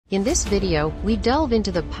In this video, we delve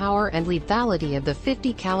into the power and lethality of the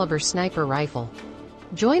 .50 caliber sniper rifle.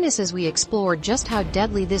 Join us as we explore just how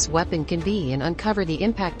deadly this weapon can be and uncover the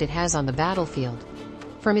impact it has on the battlefield.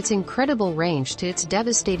 From its incredible range to its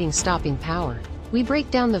devastating stopping power, we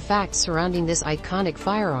break down the facts surrounding this iconic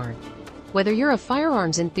firearm. Whether you're a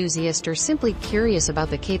firearms enthusiast or simply curious about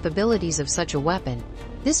the capabilities of such a weapon,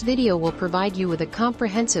 this video will provide you with a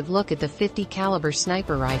comprehensive look at the .50 caliber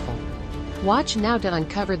sniper rifle. Watch now to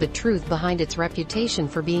uncover the truth behind its reputation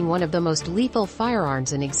for being one of the most lethal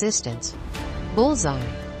firearms in existence. Bullseye.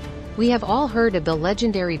 We have all heard of the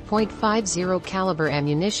legendary .50 caliber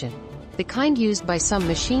ammunition, the kind used by some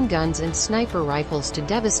machine guns and sniper rifles to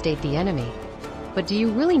devastate the enemy. But do you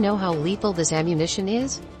really know how lethal this ammunition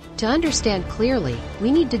is? To understand clearly, we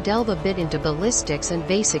need to delve a bit into ballistics and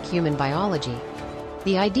basic human biology.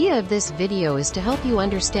 The idea of this video is to help you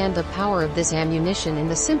understand the power of this ammunition in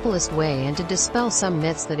the simplest way and to dispel some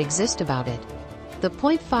myths that exist about it. The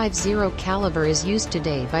 .50 caliber is used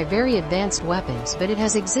today by very advanced weapons, but it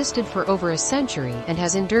has existed for over a century and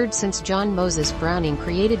has endured since John Moses Browning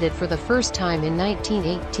created it for the first time in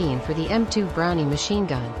 1918 for the M2 Browning machine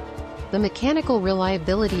gun. The mechanical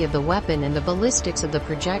reliability of the weapon and the ballistics of the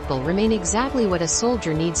projectile remain exactly what a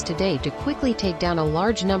soldier needs today to quickly take down a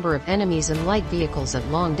large number of enemies and light vehicles at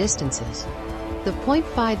long distances. The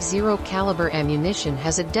 .50 caliber ammunition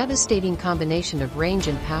has a devastating combination of range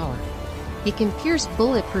and power. It can pierce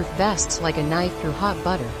bulletproof vests like a knife through hot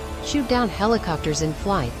butter, shoot down helicopters in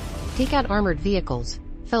flight, take out armored vehicles,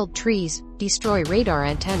 fell trees, destroy radar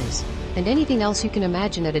antennas, and anything else you can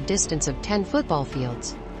imagine at a distance of 10 football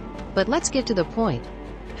fields. But let's get to the point.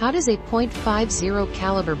 How does a .50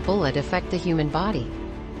 caliber bullet affect the human body?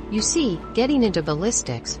 You see, getting into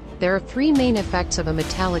ballistics, there are three main effects of a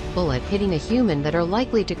metallic bullet hitting a human that are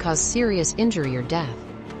likely to cause serious injury or death.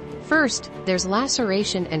 First, there's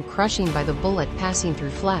laceration and crushing by the bullet passing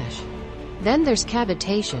through flesh. Then there's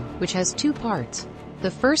cavitation, which has two parts.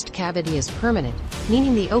 The first cavity is permanent,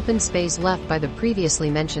 meaning the open space left by the previously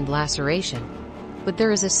mentioned laceration. But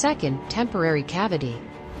there is a second, temporary cavity.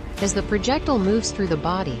 As the projectile moves through the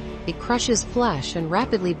body, it crushes flesh and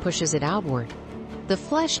rapidly pushes it outward. The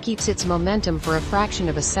flesh keeps its momentum for a fraction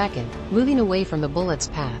of a second, moving away from the bullet's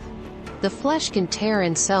path. The flesh can tear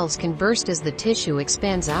and cells can burst as the tissue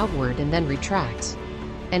expands outward and then retracts.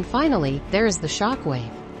 And finally, there is the shock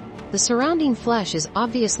wave. The surrounding flesh is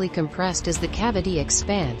obviously compressed as the cavity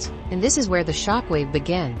expands, and this is where the shock wave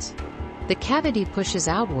begins. The cavity pushes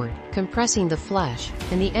outward, compressing the flesh,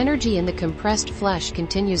 and the energy in the compressed flesh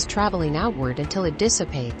continues traveling outward until it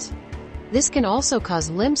dissipates. This can also cause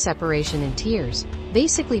limb separation and tears,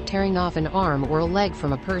 basically tearing off an arm or a leg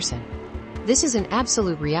from a person. This is an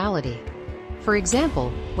absolute reality. For example,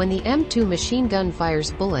 when the M2 machine gun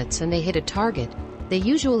fires bullets and they hit a target, they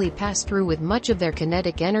usually pass through with much of their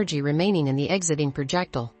kinetic energy remaining in the exiting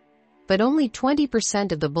projectile. But only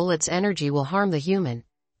 20% of the bullet's energy will harm the human.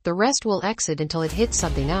 The rest will exit until it hits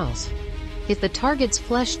something else. If the target's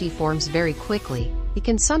flesh deforms very quickly, it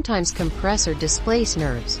can sometimes compress or displace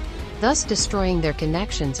nerves, thus destroying their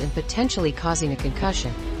connections and potentially causing a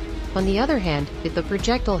concussion. On the other hand, if the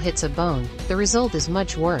projectile hits a bone, the result is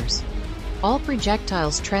much worse. All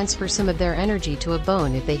projectiles transfer some of their energy to a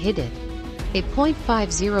bone if they hit it. A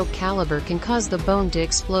 .50 caliber can cause the bone to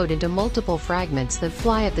explode into multiple fragments that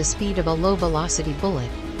fly at the speed of a low-velocity bullet,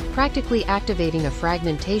 practically activating a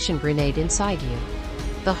fragmentation grenade inside you.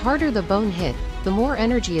 The harder the bone hit, the more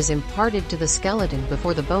energy is imparted to the skeleton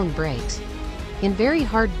before the bone breaks. In very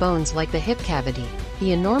hard bones like the hip cavity,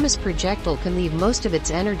 the enormous projectile can leave most of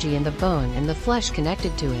its energy in the bone and the flesh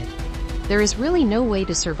connected to it. There is really no way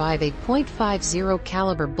to survive a .50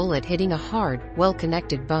 caliber bullet hitting a hard,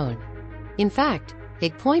 well-connected bone. In fact, a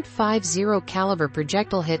 .50 caliber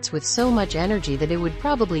projectile hits with so much energy that it would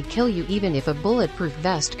probably kill you even if a bulletproof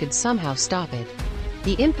vest could somehow stop it.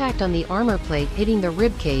 The impact on the armor plate hitting the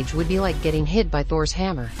rib cage would be like getting hit by Thor's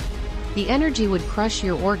hammer. The energy would crush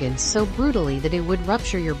your organs so brutally that it would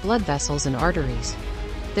rupture your blood vessels and arteries.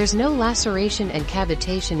 There's no laceration and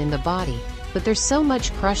cavitation in the body, but there's so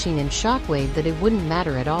much crushing and shockwave that it wouldn't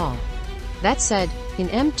matter at all. That said, an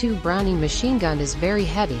M2 Browning machine gun is very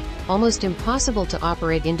heavy, almost impossible to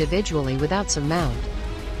operate individually without some mount.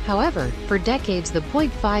 However, for decades the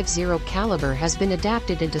 .50 caliber has been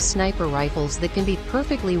adapted into sniper rifles that can be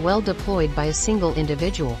perfectly well deployed by a single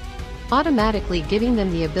individual, automatically giving them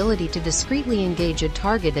the ability to discreetly engage a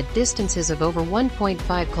target at distances of over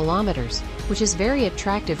 1.5 kilometers, which is very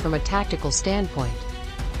attractive from a tactical standpoint.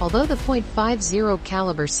 Although the .50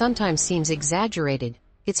 caliber sometimes seems exaggerated,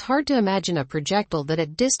 It's hard to imagine a projectile that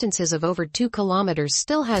at distances of over 2 kilometers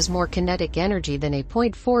still has more kinetic energy than a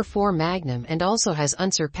 .44 Magnum and also has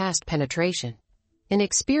unsurpassed penetration. An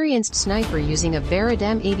experienced sniper using a Barrett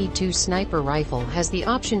M82 sniper rifle has the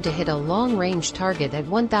option to hit a long-range target at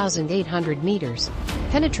 1,800 meters,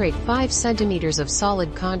 penetrate 5 centimeters of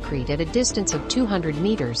solid concrete at a distance of 200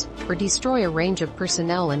 meters, or destroy a range of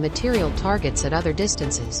personnel and material targets at other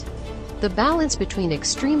distances. The balance between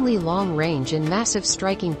extremely long range and massive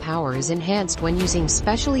striking power is enhanced when using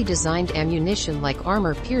specially designed ammunition like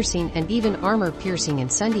armor-piercing and even armor-piercing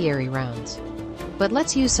incendiary rounds. But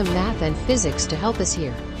let's use some math and physics to help us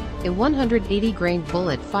here. A 180-grain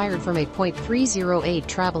bullet fired from a .308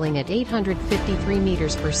 traveling at 853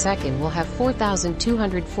 meters per second will have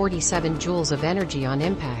 4,247 joules of energy on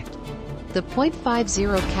impact. The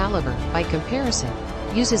 .50 caliber, by comparison,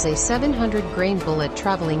 uses a 700-grain bullet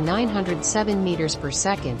traveling 907 meters per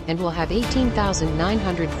second and will have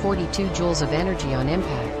 18,942 joules of energy on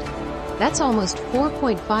impact. That's almost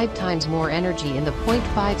 4.5 times more energy in the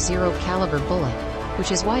 .50 caliber bullet,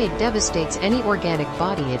 which is why it devastates any organic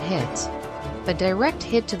body it hits. A direct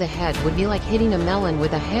hit to the head would be like hitting a melon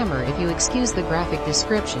with a hammer if you excuse the graphic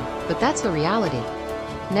description, but that's the reality.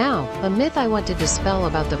 Now, a myth I want to dispel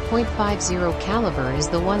about the .50 caliber is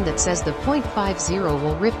the one that says the .50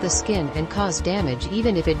 will rip the skin and cause damage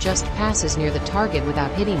even if it just passes near the target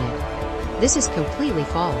without hitting it. This is completely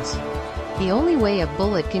false. The only way a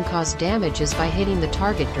bullet can cause damage is by hitting the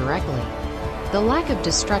target directly. The lack of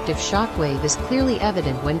destructive shockwave is clearly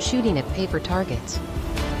evident when shooting at paper targets.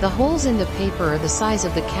 The holes in the paper are the size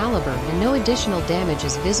of the caliber and no additional damage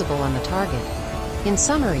is visible on the target. In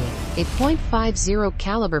summary, a .50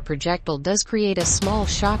 caliber projectile does create a small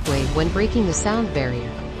shockwave when breaking the sound barrier,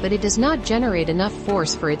 but it does not generate enough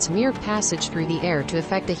force for its mere passage through the air to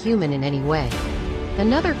affect a human in any way.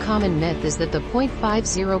 Another common myth is that the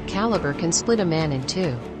 .50 caliber can split a man in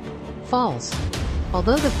two. False.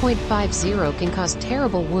 Although the .50 can cause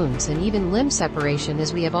terrible wounds and even limb separation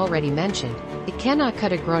as we have already mentioned, it cannot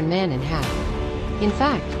cut a grown man in half. In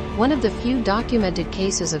fact, one of the few documented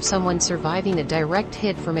cases of someone surviving a direct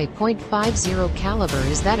hit from a .50 caliber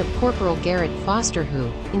is that of Corporal Garrett Foster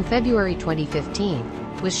who, in February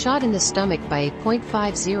 2015, was shot in the stomach by a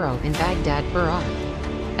 .50 in Baghdad, Iraq.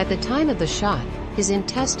 At the time of the shot, his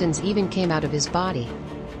intestines even came out of his body.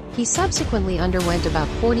 He subsequently underwent about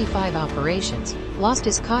 45 operations, lost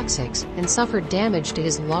his coccyx, and suffered damage to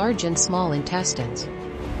his large and small intestines.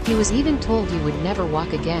 He was even told he would never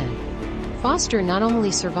walk again. Foster not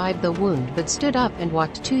only survived the wound but stood up and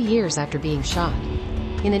walked 2 years after being shot.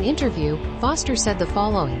 In an interview, Foster said the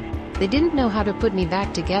following: "They didn't know how to put me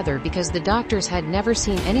back together because the doctors had never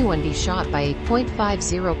seen anyone be shot by a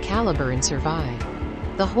 .50 caliber and survive.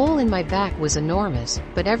 The hole in my back was enormous,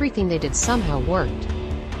 but everything they did somehow worked."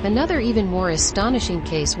 Another even more astonishing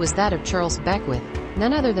case was that of Charles Beckwith,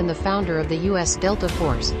 none other than the founder of the U.S. Delta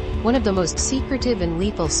Force, one of the most secretive and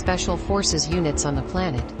lethal special forces units on the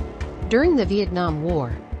planet. During the Vietnam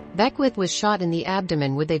War, Beckwith was shot in the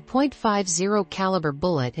abdomen with a .50 caliber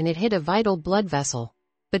bullet and it hit a vital blood vessel.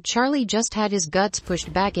 But Charlie just had his guts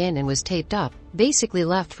pushed back in and was taped up, basically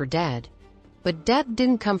left for dead. But death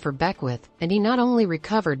didn't come for Beckwith, and he not only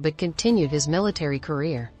recovered but continued his military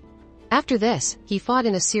career. After this, he fought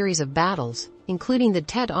in a series of battles, including the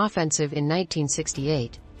Tet Offensive in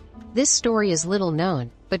 1968. This story is little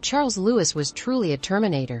known, but Charles Lewis was truly a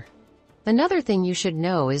Terminator. Another thing you should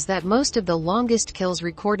know is that most of the longest kills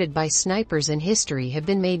recorded by snipers in history have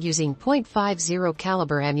been made using .50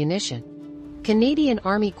 caliber ammunition. Canadian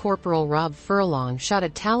Army Corporal Rob Furlong shot a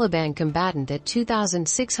Taliban combatant at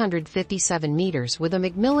 2,657 meters with a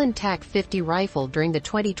Macmillan TAC-50 rifle during the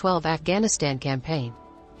 2012 Afghanistan campaign.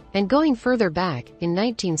 And going further back, in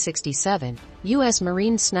 1967, U.S.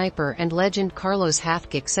 Marine sniper and legend Carlos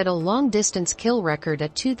Hathcock set a long-distance kill record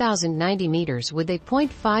at 2,090 meters with a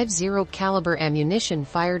 .50 caliber ammunition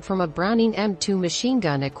fired from a Browning M2 machine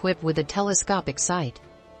gun equipped with a telescopic sight.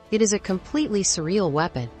 It is a completely surreal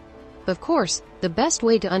weapon. Of course, the best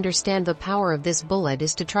way to understand the power of this bullet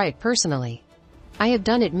is to try it personally. I have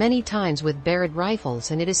done it many times with Barrett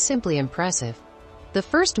rifles and it is simply impressive. The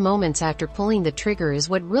first moments after pulling the trigger is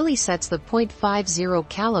what really sets the .50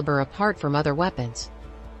 caliber apart from other weapons.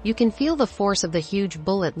 You can feel the force of the huge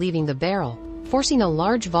bullet leaving the barrel, forcing a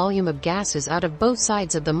large volume of gases out of both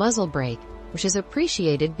sides of the muzzle brake, which is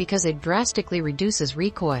appreciated because it drastically reduces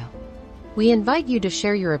recoil. We invite you to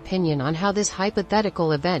share your opinion on how this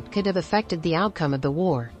hypothetical event could have affected the outcome of the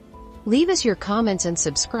war. Leave us your comments and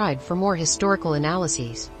subscribe for more historical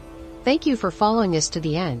analyses. Thank you for following us to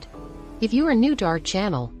the end. If you are new to our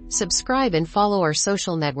channel, subscribe and follow our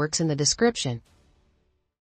social networks in the description.